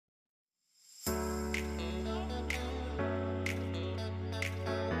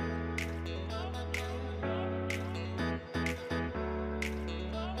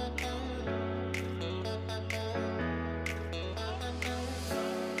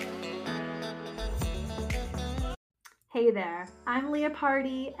Hey there, I'm Leah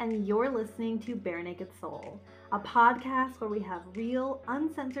Party, and you're listening to Bare Naked Soul, a podcast where we have real,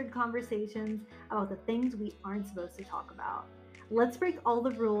 uncensored conversations about the things we aren't supposed to talk about. Let's break all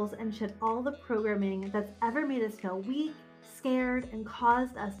the rules and shed all the programming that's ever made us feel weak, scared, and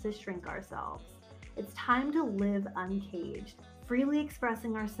caused us to shrink ourselves. It's time to live uncaged, freely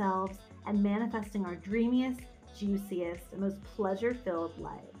expressing ourselves and manifesting our dreamiest, juiciest, and most pleasure filled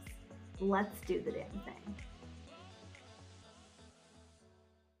lives. Let's do the damn thing.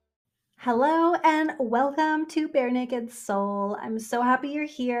 Hello and welcome to Bare Naked Soul. I'm so happy you're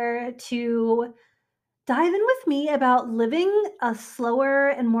here to dive in with me about living a slower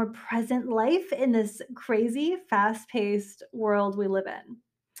and more present life in this crazy, fast paced world we live in.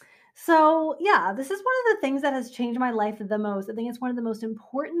 So, yeah, this is one of the things that has changed my life the most. I think it's one of the most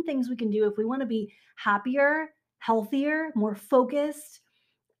important things we can do if we want to be happier, healthier, more focused.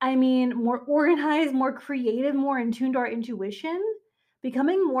 More organized, more creative, more in tune to our intuition.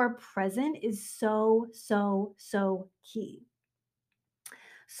 Becoming more present is so key.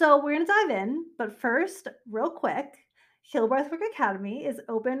 So we're going to dive in, but first, real quick, Heal Breathwork Academy is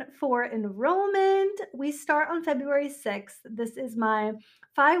open for enrollment. We start on February 6th. This is my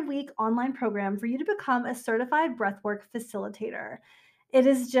 5-week online program for you to become a certified breathwork facilitator. It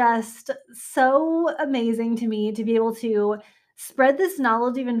is just so amazing to me to be able to spread this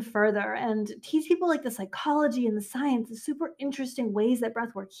knowledge even further and teach people like the psychology and the science, the super interesting ways that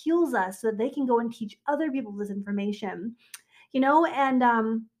breathwork heals us so that they can go and teach other people this information.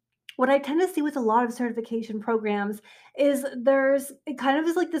 What I tend to see with a lot of certification programs is it kind of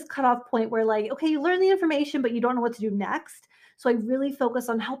is like this cutoff point where, like, okay, you learn the information, but you don't know what to do next. So I really focus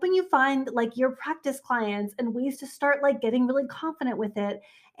on helping you find like your practice clients and ways to start like getting really confident with it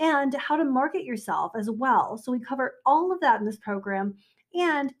and how to market yourself as well. So we cover all of that in this program.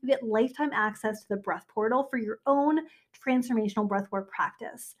 And you get lifetime access to the breath portal for your own transformational breathwork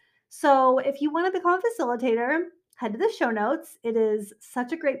practice. So if you want to become a facilitator, head to the show notes. It is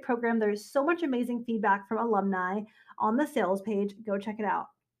such a great program. There's so much amazing feedback from alumni on the sales page. Go check it out.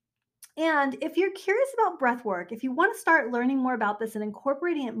 And if you're curious about breath work, if you want to start learning more about this and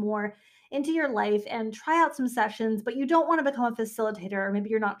incorporating it more into your life and try out some sessions, but you don't want to become a facilitator, or maybe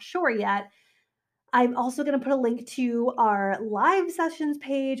you're not sure yet, I'm also going to put a link to our live sessions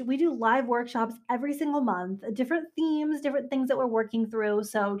page. We do live workshops every single month, different themes, different things that we're working through.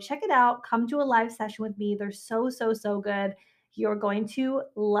 So check it out. Come to a live session with me. They're so good. You're going to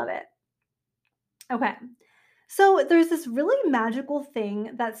love it. Okay. So there's this really magical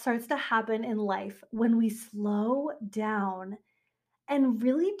thing that starts to happen in life when we slow down and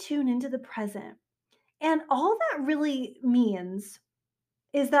really tune into the present. And all that really means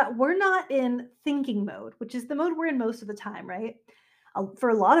is that we're not in thinking mode, which is the mode we're in most of the time, right? For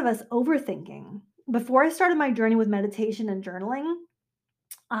a lot of us, overthinking. Before I started my journey with meditation and journaling,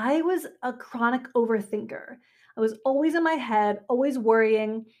 I was a chronic overthinker. I was always in my head, always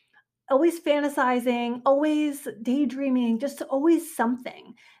worrying, always fantasizing, always daydreaming, just always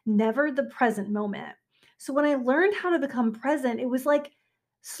something, never the present moment. So when I learned how to become present, it was like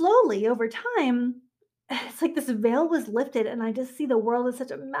slowly over time, it's like this veil was lifted, and I just see the world as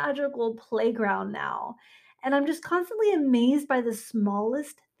such a magical playground now. And I'm just constantly amazed by the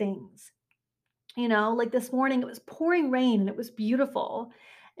smallest things. Like this morning, it was pouring rain and it was beautiful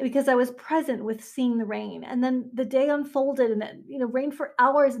because I was present with seeing the rain. And then the day unfolded and it rained for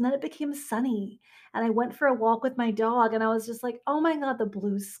hours and then it became sunny. And I went for a walk with my dog and I was just like, oh my God, the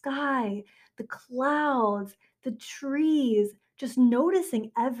blue sky, the clouds, the trees, just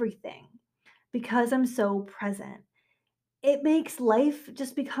noticing everything because I'm so present. It makes life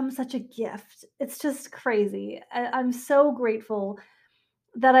just become such a gift. It's just crazy. I'm so grateful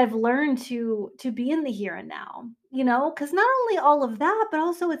that I've learned to be in the here and now, because not only all of that, but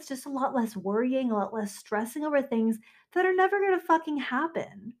also it's just a lot less worrying, a lot less stressing over things that are never going to fucking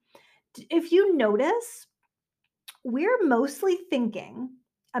happen. If you notice, we're mostly thinking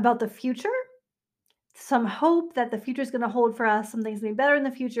about the future, some hope that the future is going to hold for us, something's going to be better in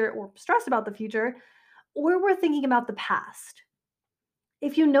the future, or stress about the future, or we're thinking about the past.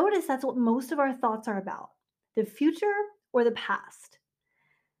 If you notice, that's what most of our thoughts are about, the future or the past,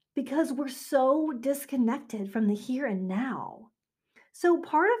 because we're so disconnected from the here and now. So,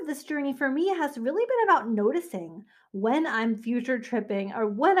 part of this journey for me has really been about noticing when I'm future tripping or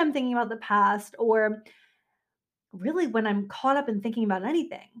when I'm thinking about the past or really when I'm caught up in thinking about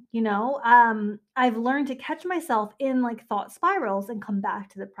anything. I've learned to catch myself in like thought spirals and come back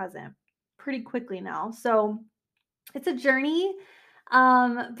to the present pretty quickly now. So, it's a journey,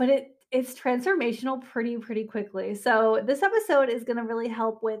 but it's transformational pretty quickly. So this episode is going to really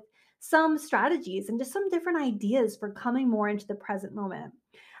help with some strategies and just some different ideas for coming more into the present moment.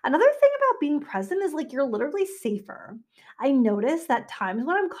 Another thing about being present is like you're literally safer. I notice that times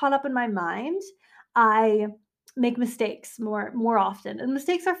when I'm caught up in my mind, I make mistakes more often. And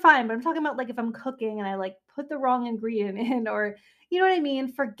mistakes are fine, but I'm talking about like if I'm cooking and I like put the wrong ingredient in, or you know what I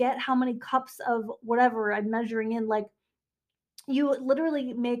mean, forget how many cups of whatever I'm measuring in. Like you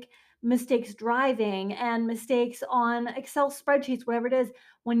literally make mistakes driving and mistakes on Excel spreadsheets, whatever it is,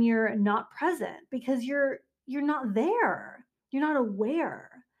 when you're not present because you're not there. You're not aware.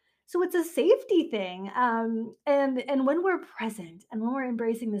 So it's a safety thing. And when we're present and when we're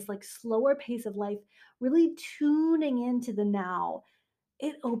embracing this like slower pace of life, really tuning into the now,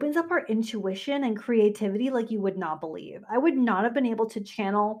 it opens up our intuition and creativity like you would not believe. I would not have been able to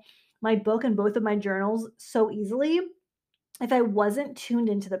channel my book and both of my journals so easily if I wasn't tuned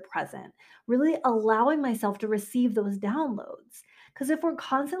into the present, really allowing myself to receive those downloads. Because if we're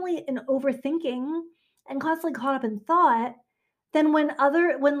constantly in overthinking and constantly caught up in thought, then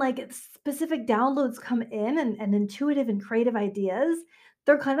when like specific downloads come in and intuitive and creative ideas,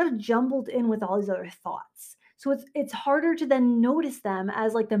 they're kind of jumbled in with all these other thoughts. So it's harder to then notice them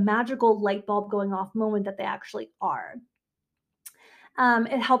as like the magical light bulb going off moment that they actually are.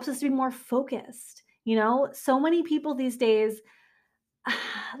 It helps us to be more focused. You know, so many people these days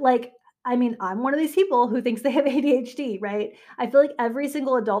like, I mean, I'm one of these people who thinks they have ADHD, right? I feel like every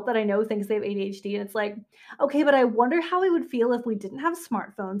single adult that I know thinks they have ADHD. And it's like, okay, but I wonder how we would feel if we didn't have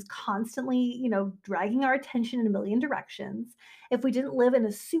smartphones constantly, dragging our attention in a million directions. If we didn't live in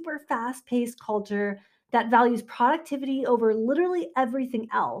a super fast paced culture that values productivity over literally everything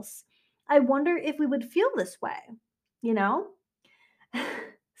else, I wonder if we would feel this way, you know?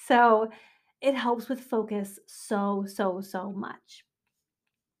 So it helps with focus so, so, so much.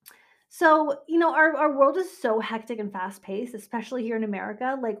 So, our world is so hectic and fast paced, especially here in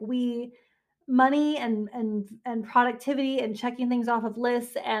America. Like money and productivity and checking things off of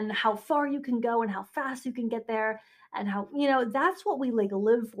lists and how far you can go and how fast you can get there and how, that's what we like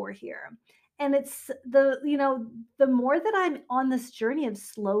live for here. And it's the more that I'm on this journey of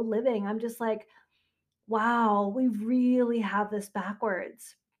slow living, I'm just like, wow, we really have this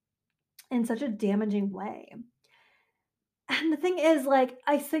backwards in such a damaging way. And the thing is, like,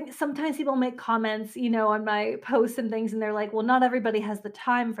 I think sometimes people make comments, on my posts and things, and they're like, well, not everybody has the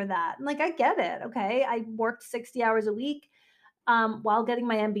time for that. And like, I get it. Okay. I worked 60 hours a week while getting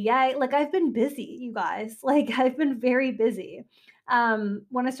my MBA. Like, I've been busy, you guys. Like, I've been very busy.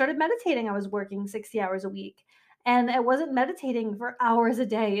 When I started meditating, I was working 60 hours a week. And I wasn't meditating for hours a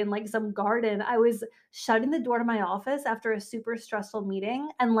day in like some garden. I was shutting the door to my office after a super stressful meeting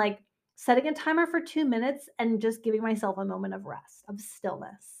and like setting a timer for 2 minutes and just giving myself a moment of rest, of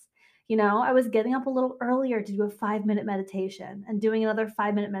stillness. I was getting up a little earlier to do a 5-minute meditation and doing another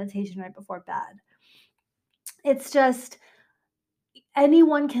 5-minute meditation right before bed. It's just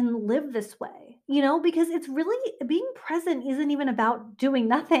anyone can live this way, because it's really being present isn't even about doing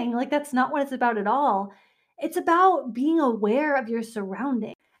nothing. Like, that's not what it's about at all. It's about being aware of your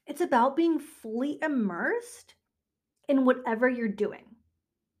surroundings. It's about being fully immersed in whatever you're doing.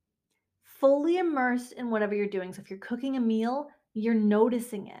 Fully immersed in whatever you're doing. So if you're cooking a meal, you're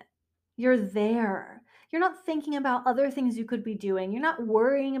noticing it. You're there. You're not thinking about other things you could be doing. You're not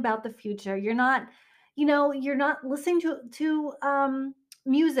worrying about the future. You're not listening to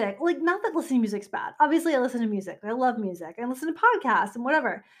music. Like, not that listening to music's bad. Obviously, I listen to music. I love music. I listen to podcasts and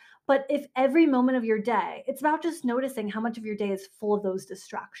whatever. But if every moment of your day, it's about just noticing how much of your day is full of those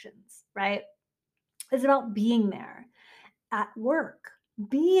distractions, right? It's about being there at work,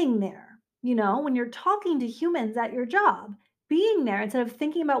 being there, when you're talking to humans at your job, being there instead of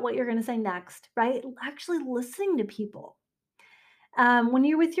thinking about what you're going to say next, right? Actually listening to people. When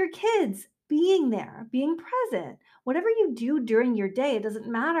you're with your kids, being there, being present. Whatever you do during your day, it doesn't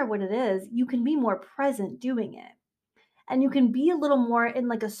matter what it is, you can be more present doing it. And you can be a little more in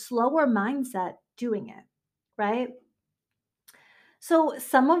like a slower mindset doing it, right? So,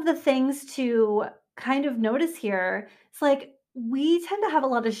 some of the things to kind of notice here, it's like we tend to have a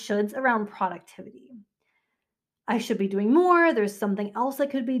lot of shoulds around productivity. I should be doing more. There's something else I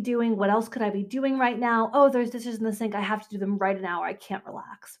could be doing. What else could I be doing right now? Oh, there's dishes in the sink. I have to do them right now. I can't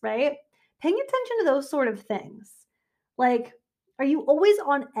relax, right? Paying attention to those sort of things. Like, are you always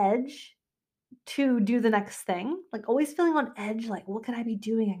on edge to do the next thing? Like, always feeling on edge, like, what could I be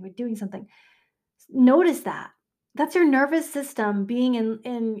doing? I could be doing something. Notice that. That's your nervous system being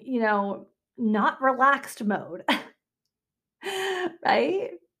in not relaxed mode,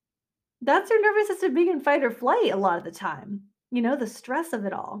 right? That's your nervous system being in fight or flight a lot of the time. The stress of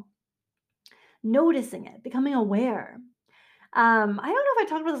it all. Noticing it, becoming aware. I don't know if I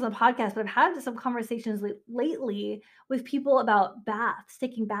talked about this on the podcast, but I've had some conversations lately with people about baths,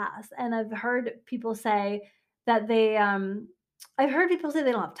 taking baths, and I've heard people say they don't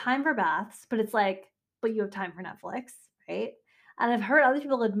have time for baths, but it's like, but you have time for Netflix, right? And I've heard other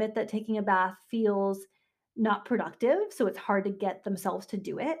people admit that taking a bath feels not productive, so it's hard to get themselves to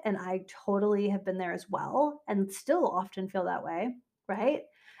do it. And I totally have been there as well, and still often feel that way, right?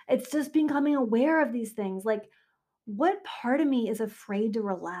 It's just becoming aware of these things, like what part of me is afraid to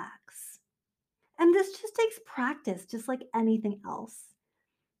relax? And this just takes practice, just like anything else.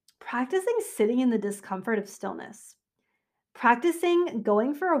 Practicing sitting in the discomfort of stillness, practicing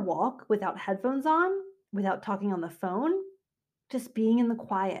going for a walk without headphones on, without talking on the phone, just being in the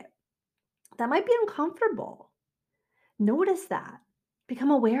quiet. That might be uncomfortable. Notice that.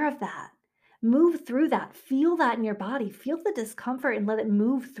 Become aware of that. Move through that. Feel that in your body. Feel the discomfort and let it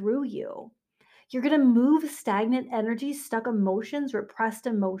move through you. You're going to move stagnant energy, stuck emotions, repressed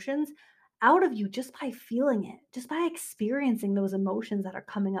emotions out of you just by feeling it, just by experiencing those emotions that are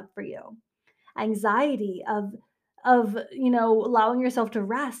coming up for you. Anxiety of allowing yourself to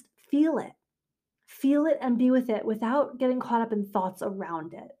rest, feel it. Feel it and be with it without getting caught up in thoughts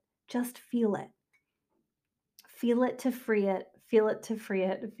around it. Just feel it. Feel it to free it. Feel it to free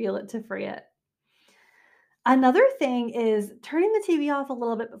it. Feel it to free it. Another thing is turning the TV off a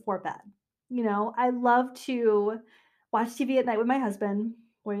little bit before bed. I love to watch TV at night with my husband.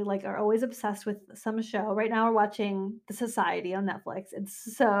 We like are always obsessed with some show. Right now we're watching The Society on Netflix.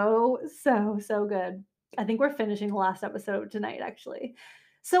 It's so, so, so good. I think we're finishing the last episode tonight, actually.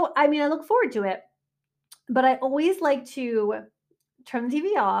 So, I mean, I look forward to it, but I always like to turn the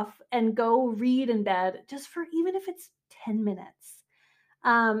TV off and go read in bed just for even if it's 10 minutes.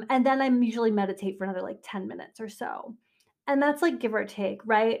 And then I usually meditate for another like 10 minutes or so. And that's like give or take,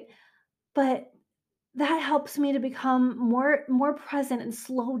 right? But that helps me to become more present and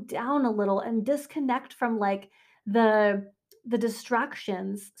slow down a little and disconnect from like the the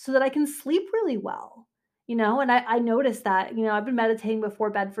distractions so that I can sleep really well. And I noticed that, I've been meditating before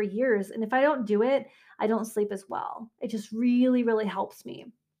bed for years. And if I don't do it, I don't sleep as well. It just really, really helps me.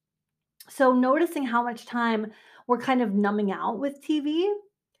 So noticing how much time we're kind of numbing out with TV,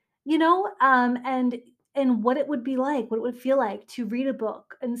 and what it would be like, what it would feel like to read a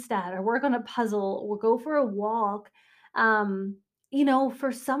book instead, or work on a puzzle, or go for a walk. Um,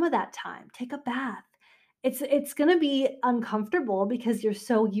 for some of that time, take a bath. It's gonna be uncomfortable because you're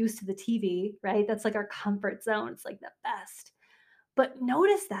so used to the TV, right? That's like our comfort zone. It's like the best. But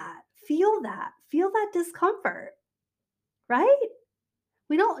notice that, feel that discomfort, right?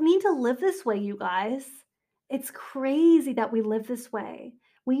 We don't need to live this way, you guys. It's crazy that we live this way.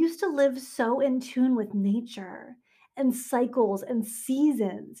 We used to live so in tune with nature and cycles and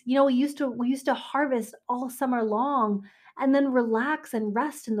seasons. We used to harvest all summer long and then relax and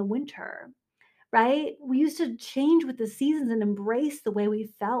rest in the winter, right? We used to change with the seasons and embrace the way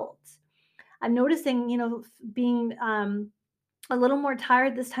we felt. I'm noticing, being a little more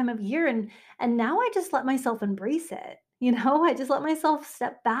tired this time of year, and now I just let myself embrace it. I just let myself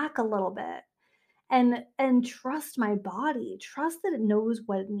step back a little bit and trust my body, trust that it knows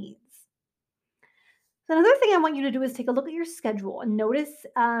what it needs. So another thing I want you to do is take a look at your schedule and notice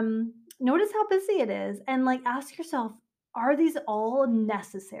how busy it is, and like ask yourself, are these all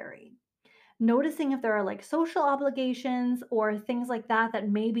necessary? Noticing if there are like social obligations or things like that that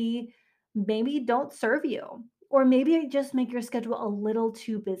maybe don't serve you, or maybe just make your schedule a little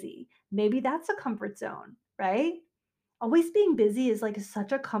too busy. Maybe that's a comfort zone, right? Always being busy is like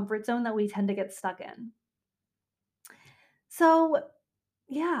such a comfort zone that we tend to get stuck in. So,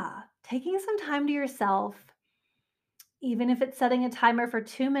 yeah, taking some time to yourself, even if it's setting a timer for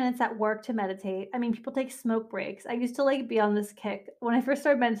 2 minutes at work to meditate. I mean, people take smoke breaks. I used to like be on this kick. When I first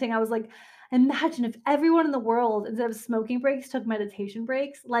started meditating, I was like, imagine if everyone in the world, instead of smoking breaks, took meditation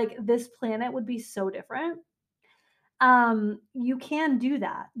breaks. Like this planet would be so different. You can do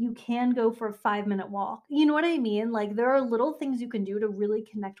that. You can go for a 5-minute walk. You know what I mean? Like there are little things you can do to really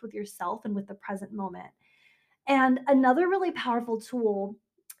connect with yourself and with the present moment. And another really powerful tool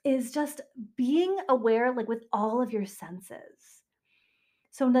is just being aware, like with all of your senses.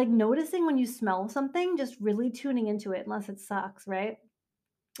 So, like noticing when you smell something, just really tuning into it, unless it sucks, right?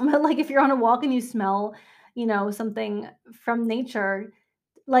 But like if you're on a walk and you smell, something from nature,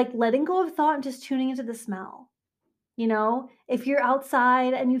 like letting go of thought and just tuning into the smell. If you're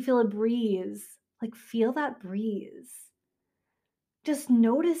outside and you feel a breeze, like feel that breeze. Just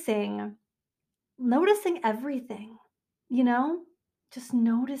noticing everything, you know, just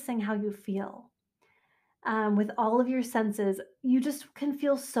noticing how you feel. With all of your senses, you just can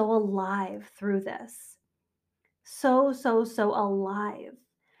feel so alive through this. So, so, so alive.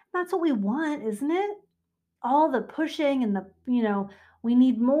 That's what we want, isn't it? All the pushing and we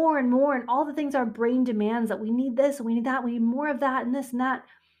need more and more, and all the things our brain demands that we need this, and we need that, we need more of that, and this and that.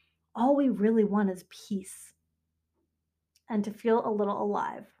 All we really want is peace and to feel a little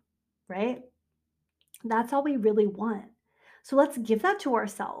alive, right? That's all we really want. So let's give that to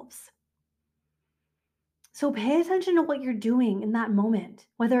ourselves. So pay attention to what you're doing in that moment,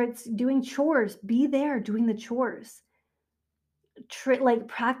 whether it's doing chores, be there doing the chores. Like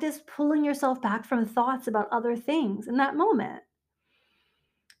practice pulling yourself back from thoughts about other things in that moment.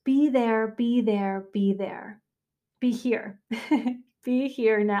 Be there, be there, be there. Be here. Be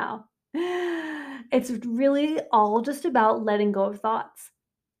here now. It's really all just about letting go of thoughts.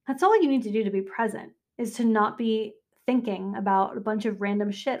 That's all you need to do to be present, is to not be thinking about a bunch of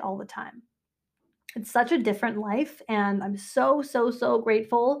random shit all the time. It's such a different life, and I'm so, so, so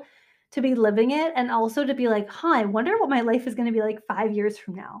grateful to be living it, and also to be like, "Huh, I wonder what my life is gonna be like 5 years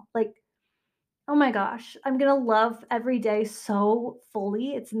from now." Like, oh my gosh, I'm gonna love every day so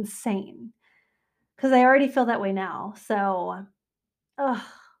fully, it's insane, because I already feel that way now, so oh,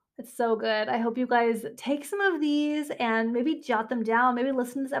 it's so good. I hope you guys take some of these and maybe jot them down. Maybe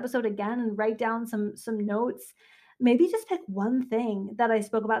listen to this episode again and write down some notes. Maybe just pick one thing that I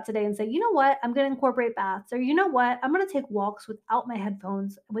spoke about today and say, you know what, I'm going to incorporate baths, or you know what, I'm going to take walks without my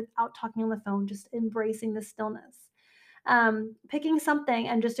headphones, without talking on the phone, just embracing the stillness. Picking something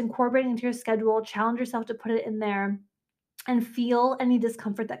and just incorporating into your schedule, challenge yourself to put it in there and feel any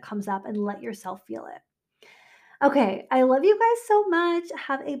discomfort that comes up and let yourself feel it. Okay, I love you guys so much.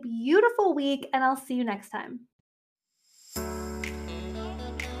 Have a beautiful week, and I'll see you next time.